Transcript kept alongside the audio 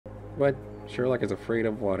What? Sherlock is afraid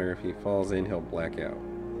of water. If he falls in, he'll black out.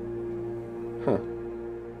 Huh.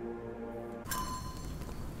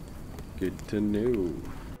 Good to know.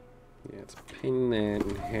 Yeah, let's pin that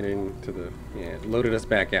and head into the... Yeah, it loaded us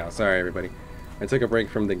back out. Sorry, everybody. I took a break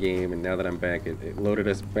from the game, and now that I'm back, it loaded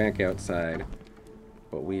us back outside.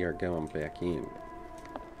 But we are going back in.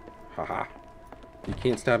 Haha. You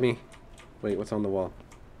can't stop me. Wait, what's on the wall?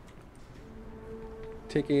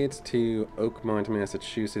 Tickets to Oakmont,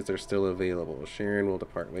 Massachusetts are still available. Sharon will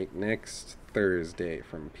depart next Thursday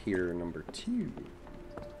from Pier number 2.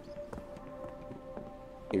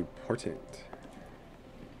 Important.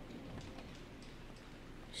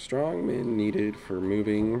 Strong men needed for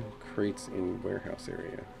moving crates in warehouse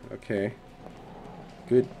area. Okay.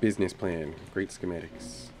 Good business plan. Great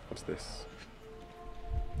schematics. What's this?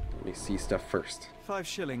 Let me see stuff first. 5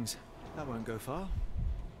 shillings. That won't go far.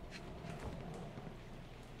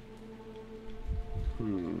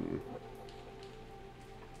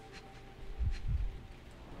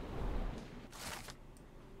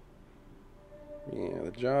 Yeah,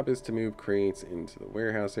 the job is to move crates into the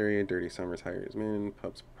warehouse area. Dirty Summers hires men.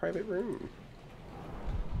 Pub's private room.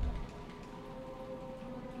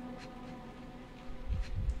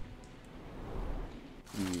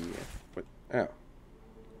 Yeah. What? Oh.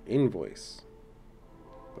 Invoice.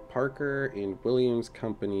 The Parker and Williams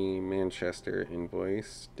Company, Manchester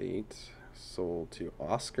invoice date sold to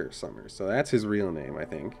Oscar Summers. So that's his real name, I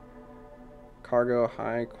think. Cargo,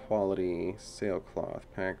 high quality sailcloth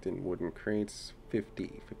packed in wooden crates,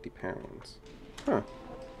 50 pounds. Huh.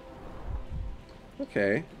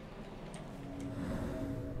 Okay.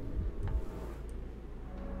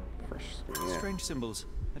 Fresh, yeah. Strange symbols.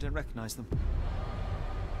 I don't recognize them.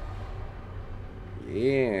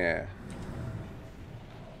 Yeah.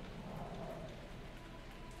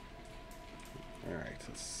 Alright,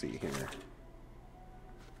 let's see here.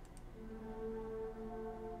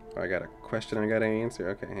 Oh, I got a question I gotta answer.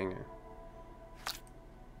 Okay, hang on.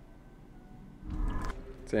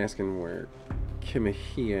 It's asking where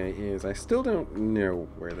Kimahia is. I still don't know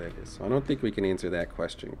where that is, so I don't think we can answer that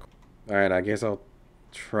question. Alright, I guess I'll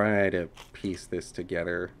try to piece this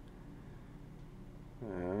together.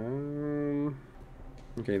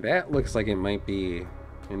 Okay, that looks like it might be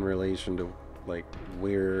in relation to, like,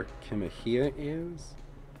 where Kimahia is.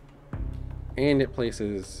 And it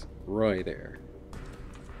places Roy there.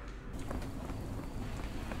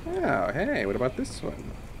 Oh, hey, what about this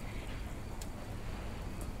one?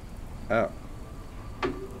 Oh.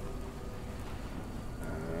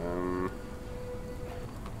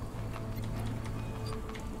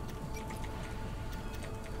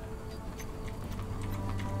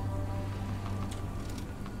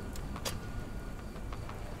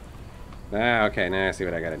 Ah, okay, now I see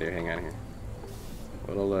what I gotta do. Hang on here. A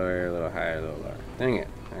little lower, a little higher, a little lower. Dang it.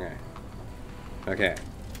 Okay. Okay.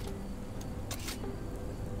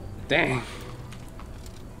 Dang!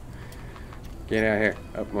 Get out here.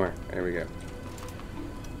 Up more. There we go.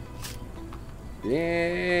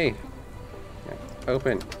 Yay! Yeah.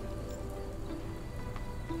 Open.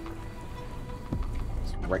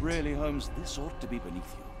 Right. Really, Holmes, this ought to be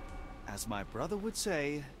beneath you. As my brother would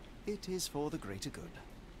say, it is for the greater good.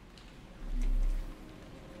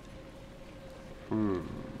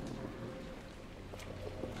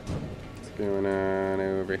 What's going on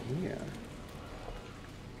over here?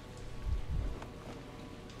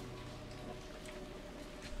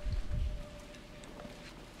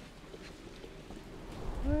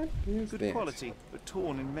 What is Good that? quality, but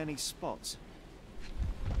torn in many spots.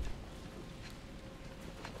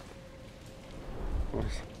 What?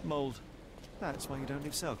 Mold. That's why you don't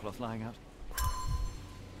leave sailcloth lying out.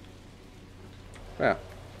 Wow.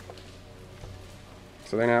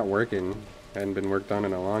 So they're not working. Hadn't been worked on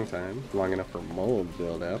in a long time. Long enough for mold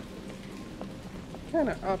build-up. What kind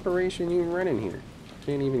of operation you running here?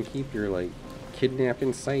 Can't even keep your, like,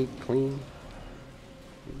 kidnapping site clean.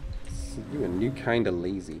 You a new kind of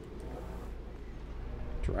lazy.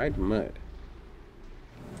 Dried mud.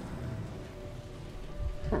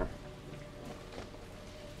 Huh.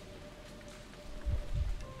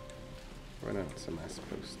 What else am I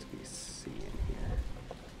supposed to be seeing here?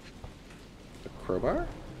 The crowbar?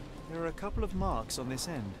 There are a couple of marks on this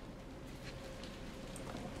end.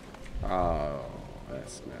 Oh,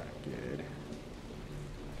 that's not good.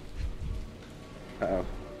 Uh-oh.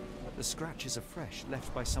 The scratches are fresh,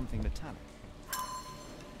 left by something metallic.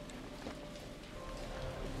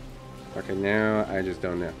 Okay, now I just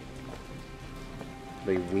don't know.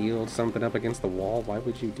 They wheeled something up against the wall? Why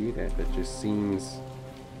would you do that? That just seems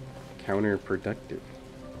counterproductive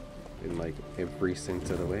in, like, every sense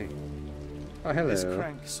of the way. Oh, hello. This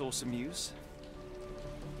crank saw some use.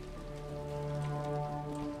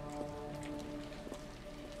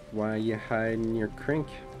 Why you hiding your crank?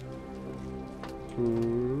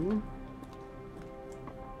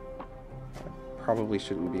 Probably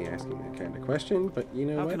shouldn't be asking that kind of question, but you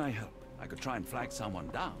know How what? can I help? I could try and flag someone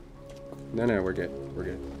down. No, we're good. We're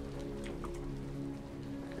good.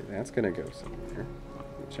 Okay, that's gonna go somewhere.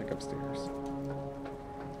 Check upstairs.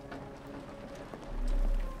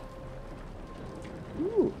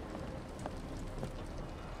 Ooh.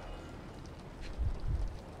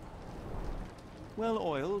 Well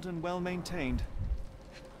oiled and well maintained.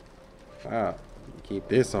 Ah, keep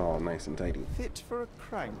this all nice and tidy. Fit for a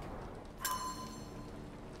crank.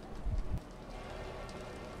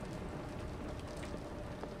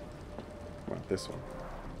 What, this one?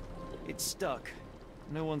 It's stuck.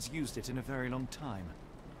 No one's used it in a very long time.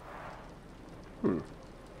 Not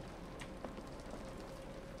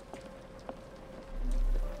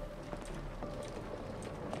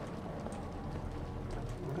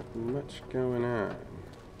much going on.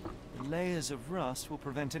 Layers of rust will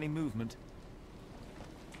prevent any movement.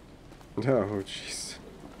 Oh, jeez.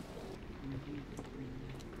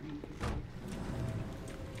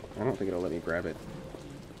 I don't think it'll let me grab it.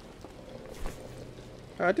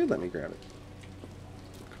 Oh, it did let me grab it.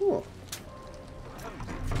 Cool.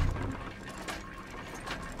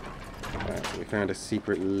 Alright, so we found a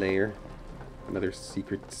secret lair. Another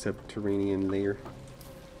secret subterranean lair.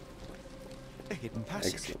 A hidden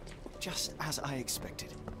passage. Excellent. Just as I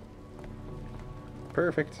expected.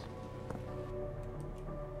 Perfect.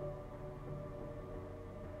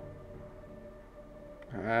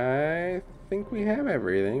 I think we have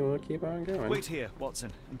everything. We'll keep on going. Wait here,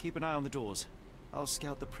 Watson, and keep an eye on the doors. I'll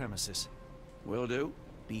scout the premises. Will do.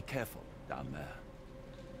 Be careful down there.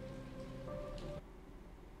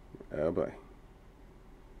 Oh boy.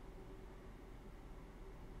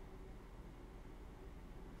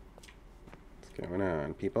 What's going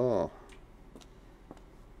on, people?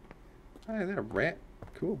 Oh, is that a rat?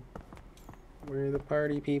 Cool. Where are the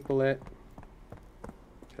party people at?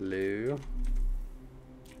 Hello?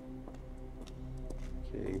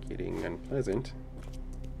 Okay, getting unpleasant.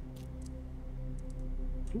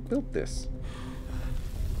 Who built this?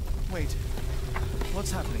 Wait.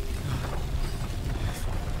 What's happening?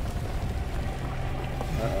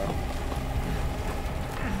 Uh-oh.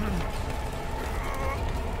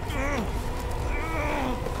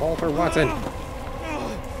 Call for Watson!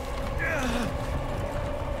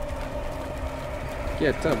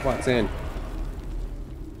 Get up, Watson!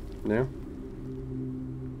 No?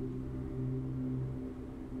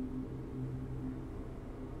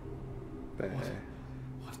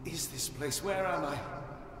 What is this place? Where am I?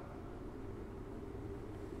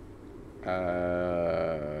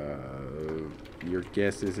 Your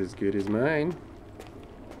guess is as good as mine.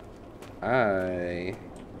 I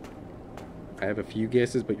have a few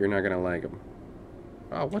guesses, but you're not gonna like them.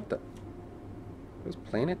 Oh, what the? Those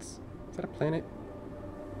planets? Is that a planet?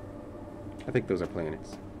 I think those are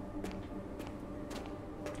planets.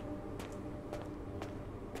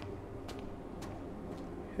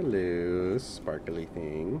 Hello, sparkly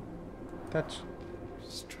thing. Touch.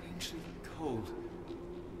 Strangely cold.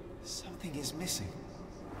 Something is missing.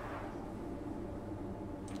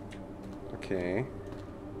 Okay.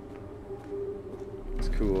 It's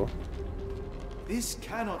cool. This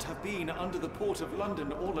cannot have been under the port of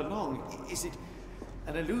London all along. Is it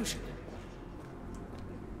an illusion?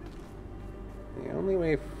 The only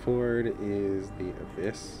way forward is the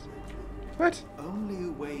abyss. What? Only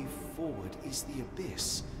way forward is the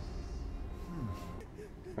abyss.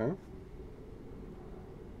 Huh?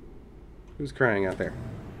 Who's crying out there?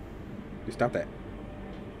 You stop that.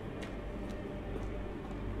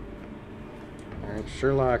 Alright,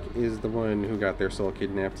 Sherlock is the one who got their soul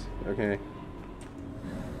kidnapped. Okay.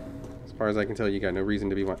 As far as I can tell, you got no reason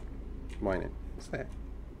to be whining. What's that?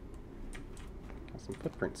 Got some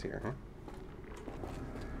footprints here, huh?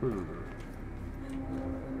 Oh.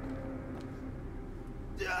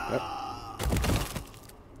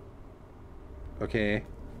 Okay.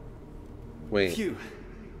 Wait. Phew.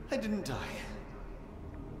 I didn't die.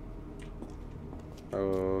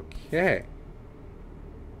 Okay.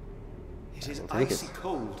 It is I will take icy it.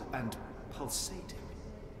 cold and pulsating.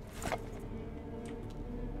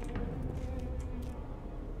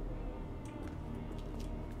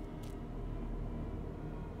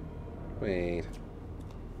 Wait.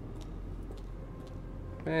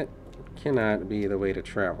 That cannot be the way to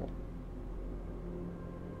travel.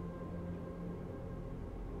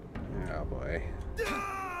 Oh boy.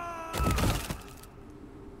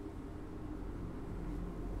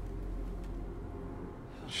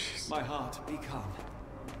 Jeez. My heart, be calm.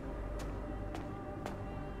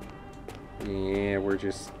 Yeah, we're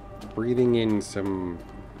just breathing in some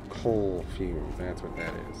coal fumes. That's what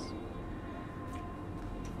that is.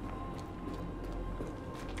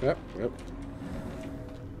 Yep, yep.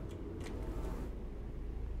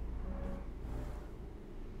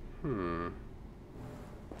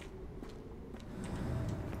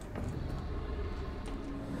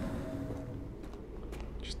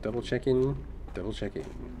 Just double checking, double checking.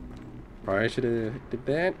 Probably should have did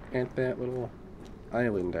that at that little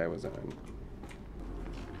island I was on.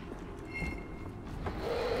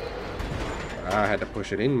 I had to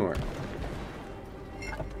push it in more.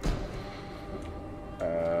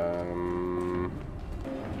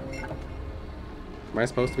 Am I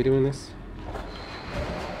supposed to be doing this?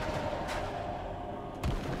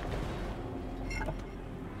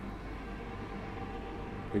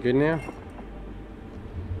 We good now?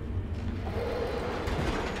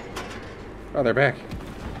 Oh, they're back.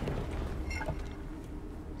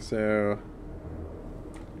 So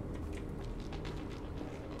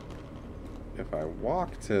if I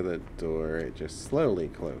walk to the door, it just slowly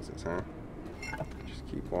closes, huh? Just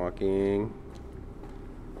keep walking.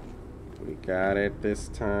 We got it this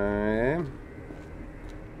time.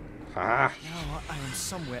 Ha! Now I am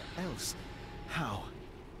somewhere else. How?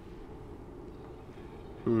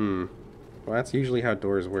 Well, that's usually how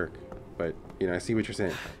doors work. But, you know, I see what you're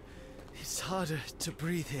saying. It's harder to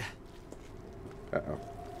breathe here. Uh-oh.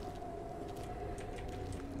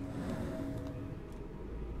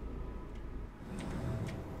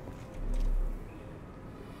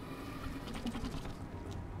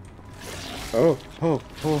 Oh, oh, oh,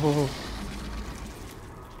 oh, oh.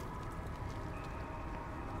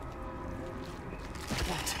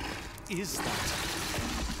 What is that?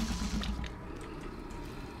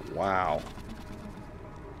 Wow.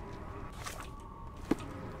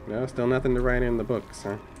 No, still nothing to write in the books,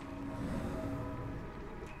 huh?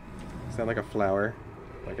 Is that like a flower?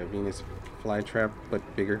 Like a Venus flytrap, but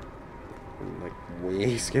bigger? And like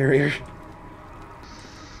way scarier?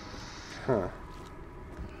 Huh.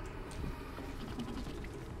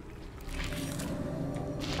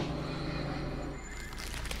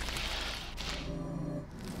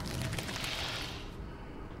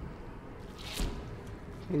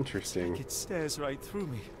 Interesting. It stares right through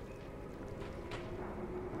me.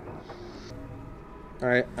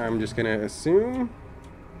 Alright, I'm just gonna assume.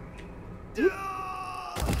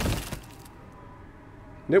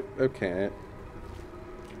 Nope, okay.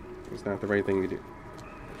 It's not the right thing to do.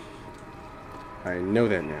 I know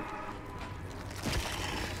that now.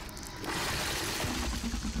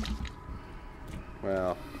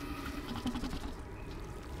 Well,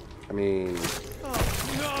 I mean... Oh,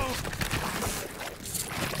 no!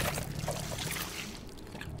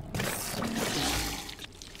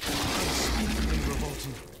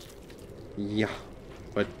 Yeah,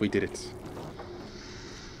 but we did it.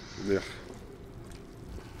 Ugh.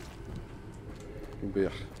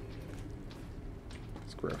 Ugh.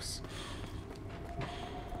 It's gross. I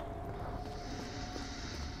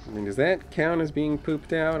mean, does that count as being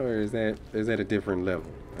pooped out, or is that a different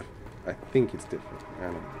level? I think it's different. I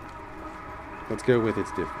don't know. Let's go with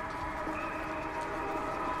it's different.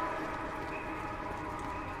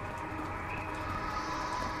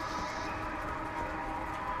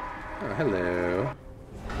 Oh, hello.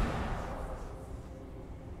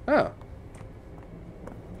 Oh.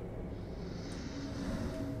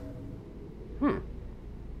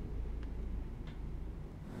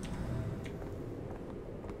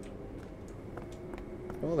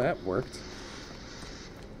 Well, that worked.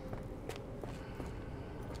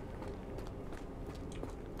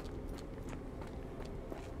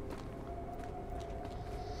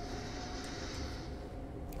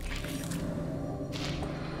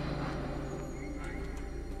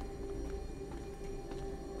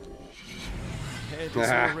 Head is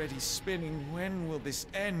already spinning. When will this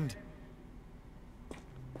end?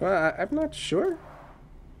 Well, I'm not sure.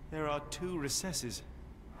 There are 2 recesses.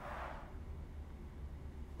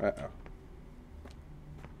 Uh-oh.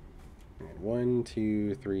 1,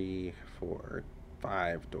 2, 3, 4,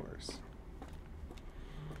 5 doors.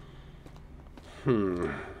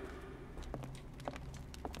 Oh.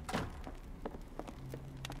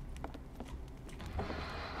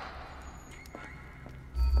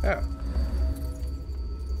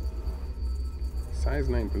 Size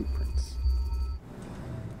 9 boot prints.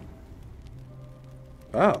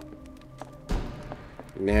 Oh.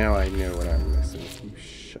 Now I know what I'm missing. You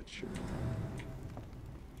shut your...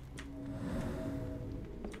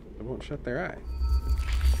 They won't shut their eye.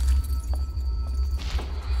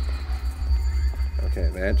 Okay,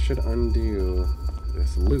 that should undo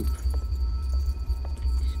this loop.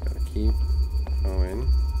 Just gotta keep going.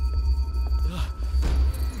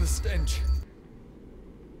 The stench.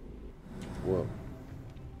 Whoa.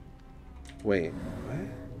 Wait, what?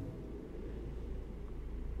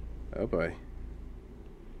 Oh boy.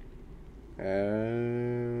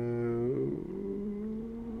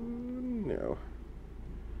 No.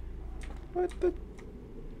 What the?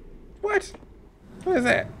 What? What is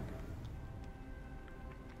that?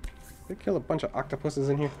 They kill a bunch of octopuses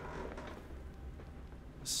in here?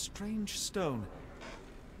 A strange stone.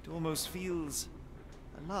 It almost feels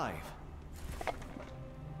alive.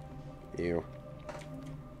 Ew.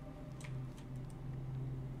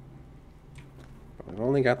 I've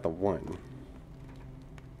only got the one.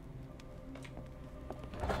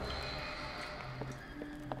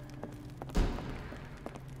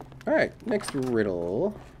 Alright, next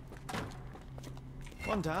riddle.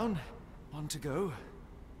 One down, one to go.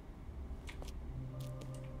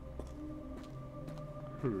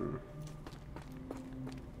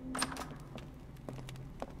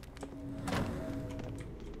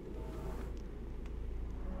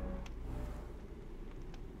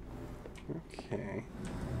 Okay.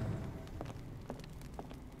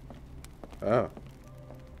 Oh.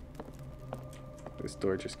 This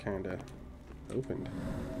door just kind of opened.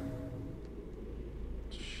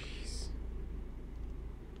 Jeez.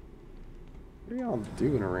 What are y'all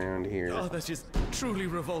doing around here? Oh, that is truly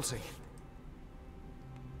revolting.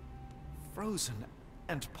 Frozen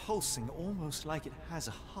and pulsing, almost like it has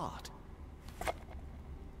a heart.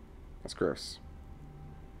 That's gross.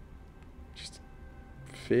 Just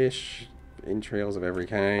fish, entrails of every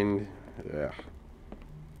kind. Ugh.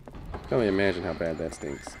 Can only imagine how bad that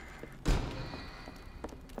stinks.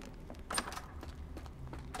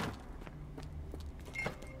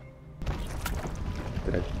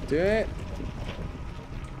 Did I do it?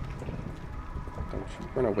 Don't you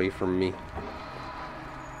run away from me.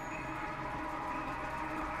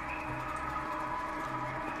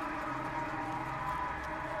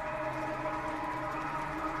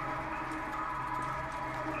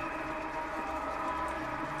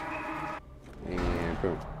 And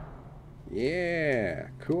boom. Yeah,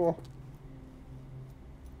 cool.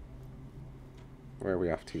 Where are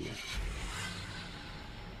we off to?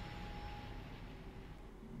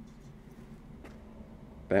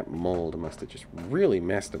 That mold must have just really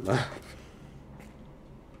messed him up.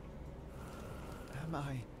 Am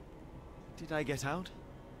I? Did I get out?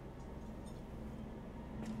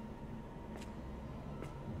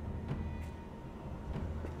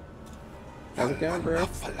 How's it going, bro?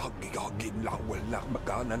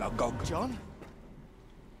 John?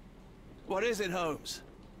 What is it, Holmes?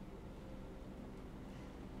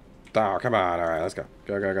 Oh, come on. All right, let's go.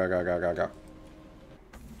 Go, go, go, go, go, go, go.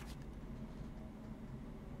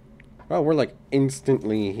 Oh, we're like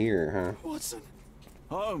instantly here, huh? Watson?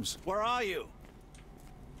 Holmes, where are you?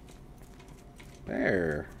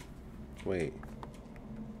 There. Wait.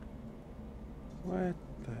 What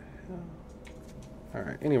the hell?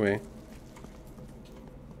 Alright, anyway.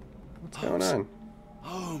 What's going on?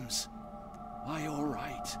 Holmes, are you all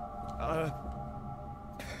right?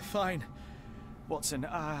 Fine. Watson,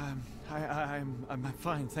 I'm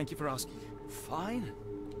fine. Thank you for asking. Fine?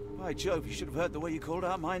 By Jove, you should have heard the way you called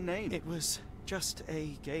out my name. It was just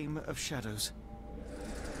a game of shadows.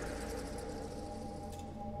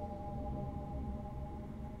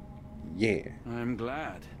 Yeah. I'm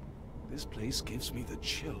glad. This place gives me the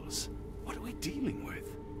chills. What are we dealing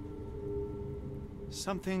with?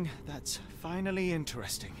 Something that's finally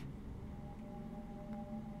interesting.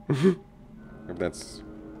 If that's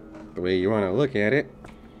the way you want to look at it.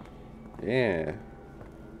 Yeah.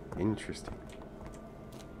 Interesting.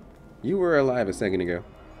 You were alive a second ago.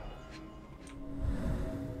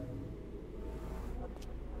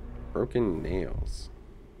 Broken nails.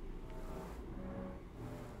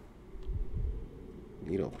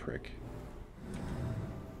 Needle prick.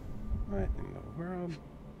 What in the world?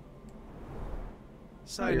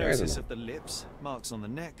 Cyanosis of the lips, marks on the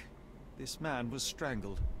neck. This man was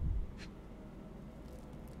strangled.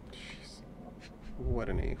 Jeez. What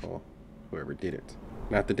an a-hole. Whoever did it.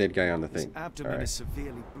 Not the dead guy on the His thing. abdomen is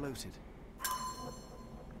severely bloated.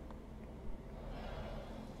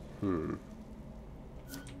 Hmm.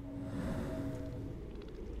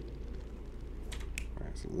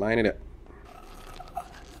 Alright, so line it up.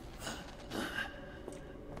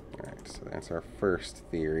 Alright, so that's our first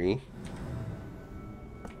theory.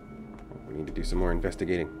 We need to do some more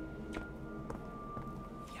investigating.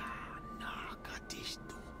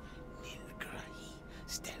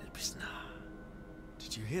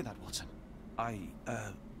 Did you hear that, Watson? I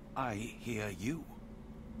hear you.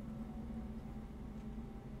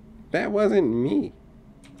 That wasn't me.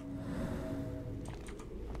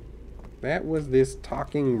 That was this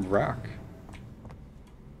talking rock.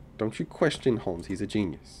 Don't you question Holmes. He's a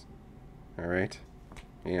genius. Alright?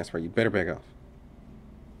 Yeah, that's right. You better back off.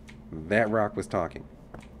 That rock was talking.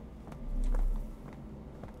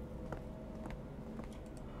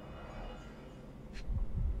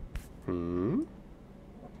 Hmm?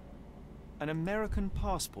 An American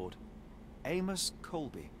passport. Amos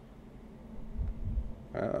Colby.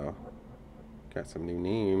 Uh-oh. Got some new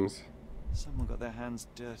names. Someone got their hands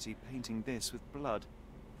dirty painting this with blood.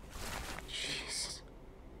 Jeez.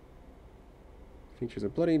 Features a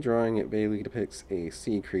bloody drawing. It vaguely depicts a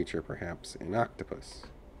sea creature, perhaps an octopus.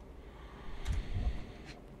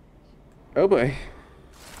 Oh boy.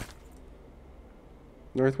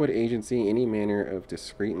 Northwood Agency, any manner of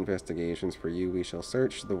discreet investigations for you. We shall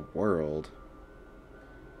search the world.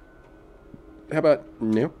 How about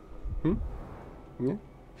no? Hmm? Yeah?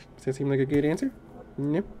 Does that seem like a good answer?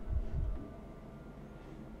 No?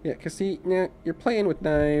 Yeah, because see, now you're playing with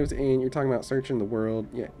knives and you're talking about searching the world.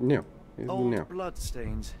 Yeah, no. Old No. blood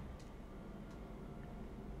stains.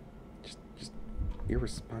 Just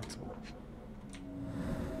irresponsible.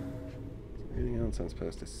 Anything else I'm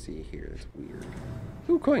supposed to see here that's weird?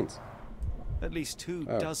 Ooh, coins! At least 2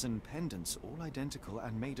 Oh. dozen pendants, all identical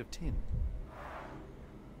and made of tin.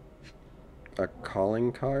 A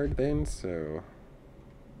calling card then, so...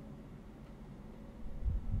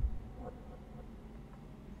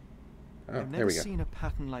 Oh, I've there never we go. seen a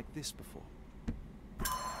pattern like this before.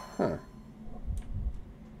 Huh.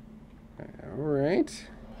 Alright.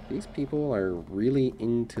 These people are really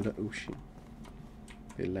into the ocean.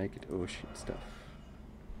 They like it, ocean stuff.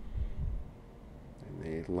 And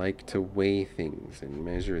they like to weigh things and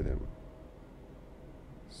measure them.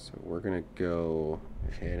 So we're gonna go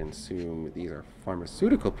ahead and assume these are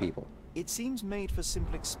pharmaceutical people. It seems made for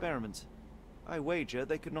simple experiments. I wager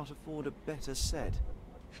they could not afford a better set.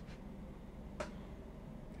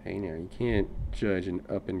 Hey now, you can't judge an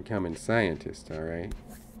up-and-coming scientist, alright?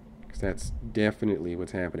 Because that's definitely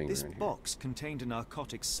what's happening This around here. box contained a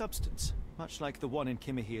narcotic substance, much like the one in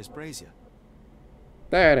Kimahir's brazier.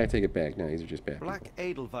 That I take it back. No, these are just bad people. Black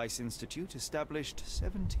Edelweiss Institute, established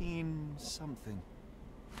 17 something.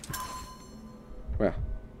 Well,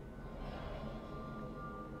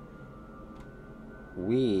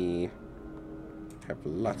 we have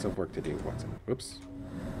lots of work to do, Watson. Whoops.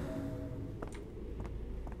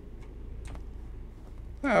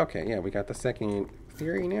 Oh, okay, yeah, we got the second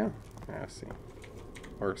theory now. Let's see.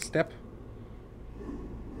 Or step.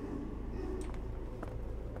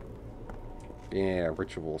 Yeah,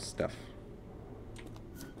 ritual stuff.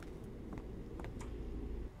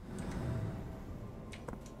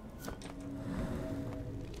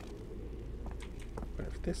 But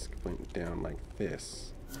if this went down like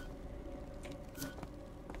this,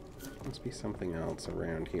 must be something else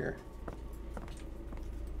around here.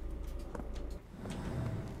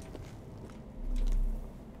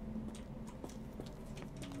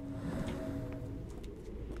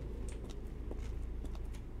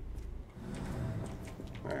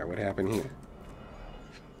 Alright, what happened here?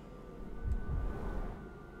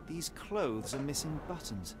 These clothes are missing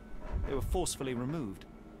buttons. They were forcefully removed.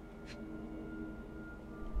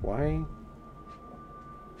 Why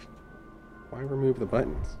remove the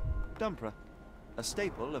buttons? Dumpra, a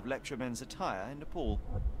staple of lecturemen's attire in Nepal.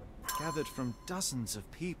 Gathered from dozens of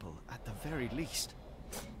people, at the very least.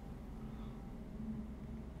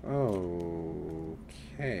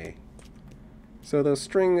 Okay. So the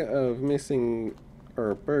string of missing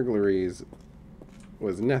or burglaries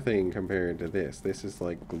was nothing compared to this. This is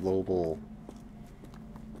like global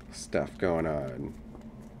stuff going on.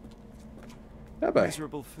 Bye-bye.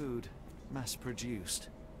 Miserable food, mass-produced.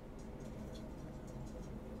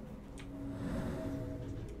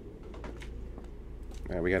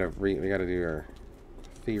 We gotta do our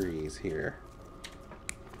theories here.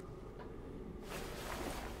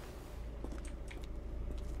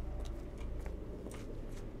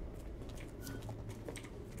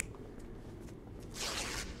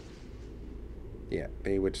 Yeah,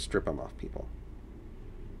 they would strip them off, people.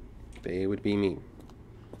 They would be mean.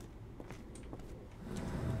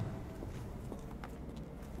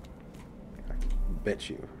 I bet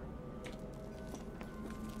you.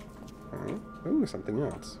 Alright. Ooh, something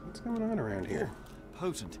else. What's going on around here?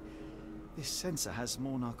 Potent. This sensor has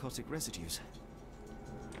more narcotic residues.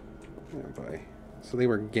 Oh boy. So they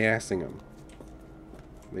were gassing them.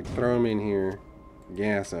 They'd throw them in here,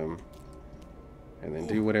 gas them, and then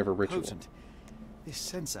do whatever ritual. Potent. This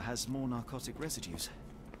sensor has more narcotic residues.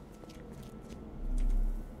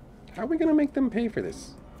 How are we gonna make them pay for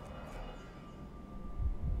this?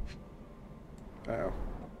 Uh-oh.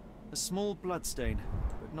 A small bloodstain,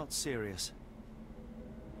 but not serious.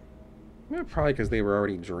 Yeah, probably because they were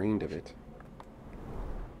already drained of it.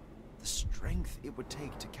 The strength it would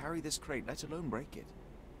take to carry this crate, let alone break it.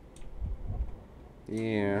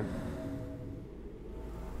 Yeah.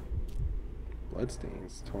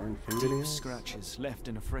 Bloodstains, torn Deep fingernails. scratches left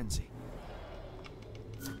in a frenzy.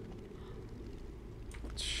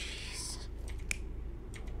 Jeez.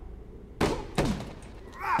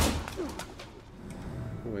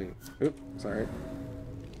 Wait. Oop, sorry.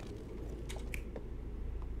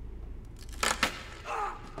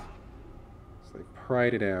 So they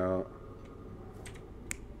pried it out.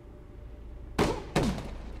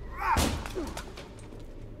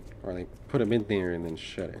 Or they put him in there and then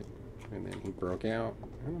shut it. And then he broke out.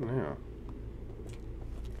 I don't know.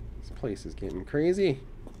 This place is getting crazy.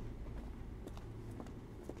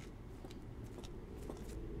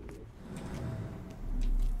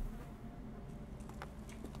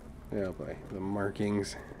 Oh boy, the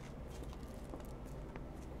markings.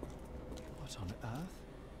 What on earth?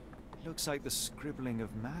 It looks like the scribbling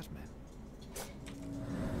of madmen.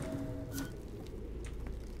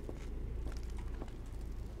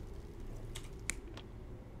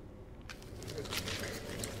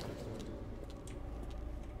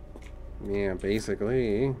 Yeah,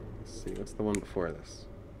 basically. Let's see, what's the one before this?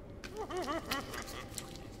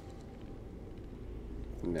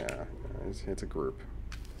 Nah, it's a group.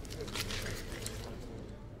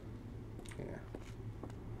 Yeah.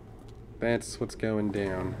 That's what's going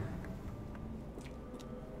down.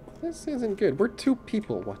 This isn't good. We're 2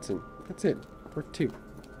 people, Watson. That's it. We're 2.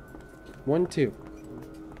 1, 2.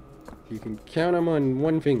 You can count them on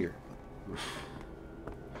 1 finger.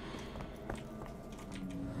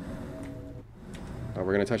 Oh,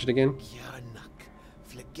 we're gonna touch it again?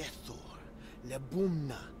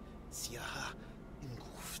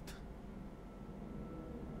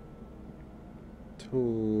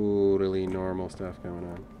 Totally normal stuff going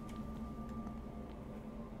on.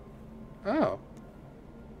 Oh.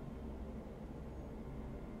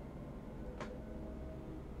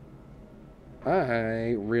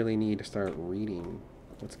 I really need to start reading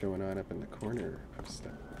what's going on up in the corner of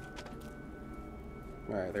stuff.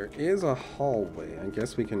 Alright, there is a hallway. I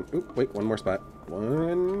guess we can... Oop, wait, one more spot.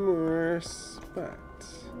 One more spot.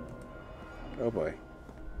 Oh boy.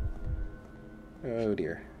 Oh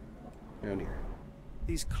dear. Oh dear.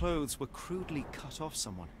 These clothes were crudely cut off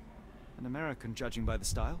someone. An American, judging by the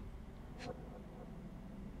style.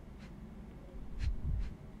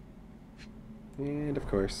 And of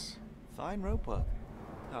course... Fine rope work.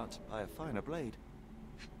 Can't buy a finer blade.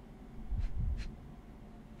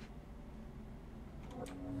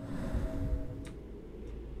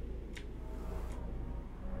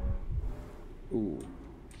 Ooh.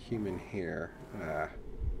 Human hair.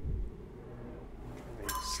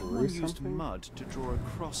 Someone used mud to draw a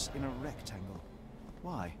cross in a rectangle.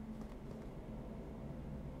 Why?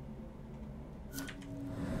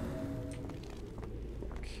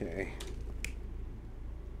 Okay.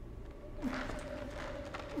 I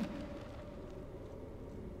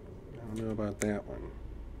don't know about that one.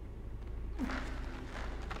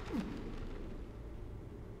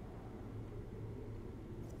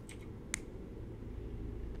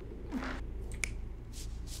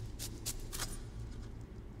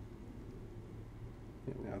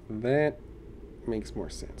 Now that makes more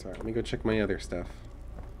sense. Alright, let me go check my other stuff.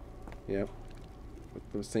 Yep.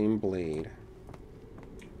 With the same blade.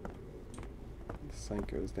 The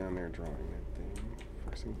psycho's down there drawing that thing.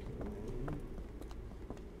 Forcing people in.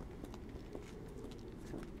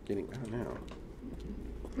 Getting... oh no.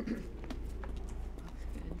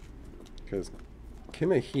 Because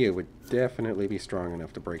Kimahia would definitely be strong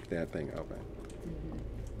enough to break that thing open.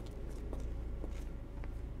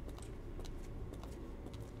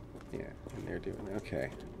 Yeah, and they're doing... okay.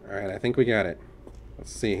 Alright, I think we got it.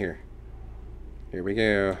 Let's see here. Here we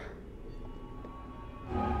go.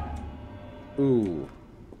 Ooh.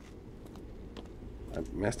 I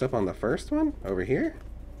messed up on the first one? Over here?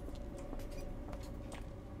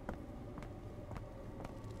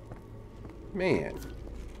 Man.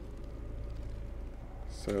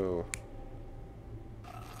 So...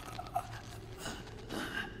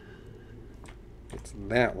 it's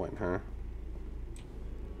that one, huh?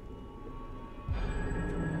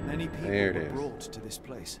 Many people There it were is. brought to this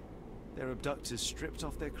place. Their abductors stripped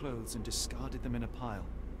off their clothes and discarded them in a pile.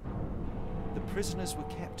 The prisoners were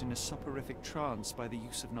kept in a soporific trance by the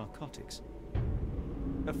use of narcotics.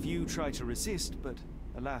 A few tried to resist, but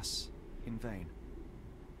alas, in vain.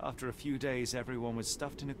 After a few days, everyone was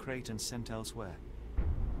stuffed in a crate and sent elsewhere.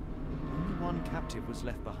 Only one captive was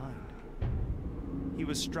left behind. He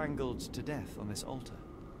was strangled to death on this altar.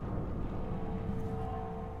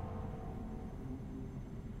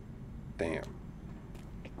 Damn.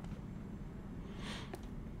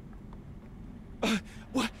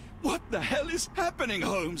 What the hell is happening,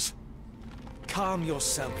 Holmes? Calm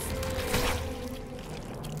yourself.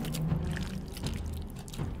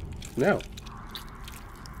 No.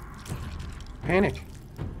 Panic.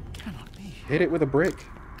 Cannot be. Hit it with a brick.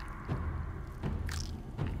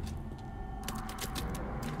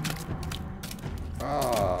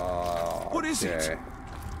 Oh. What is it? okay.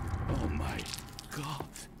 Oh my God.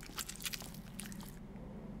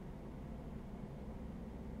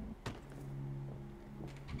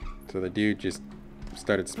 So the dude just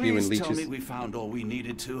started spewing Please tell leeches. me we found all we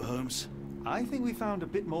needed to, Holmes. I think we found a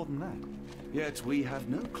bit more than that. Yet we have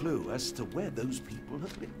no clue as to where those people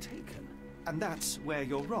have been taken. And that's where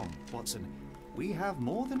you're wrong, Watson. We have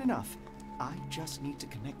more than enough. I just need to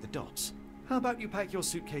connect the dots. How about you pack your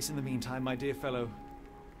suitcase in the meantime, my dear fellow?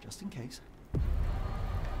 Just in case.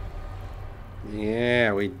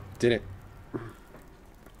 Yeah, we did it.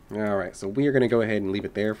 Alright, so we are going to go ahead and leave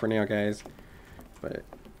it there for now, guys. But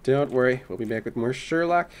don't worry, we'll be back with more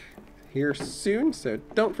Sherlock here soon. So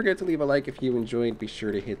don't forget to leave a like if you enjoyed. Be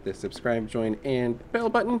sure to hit the subscribe, join, and bell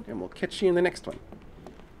button, and we'll catch you in the next one.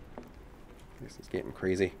 This is getting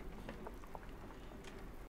crazy.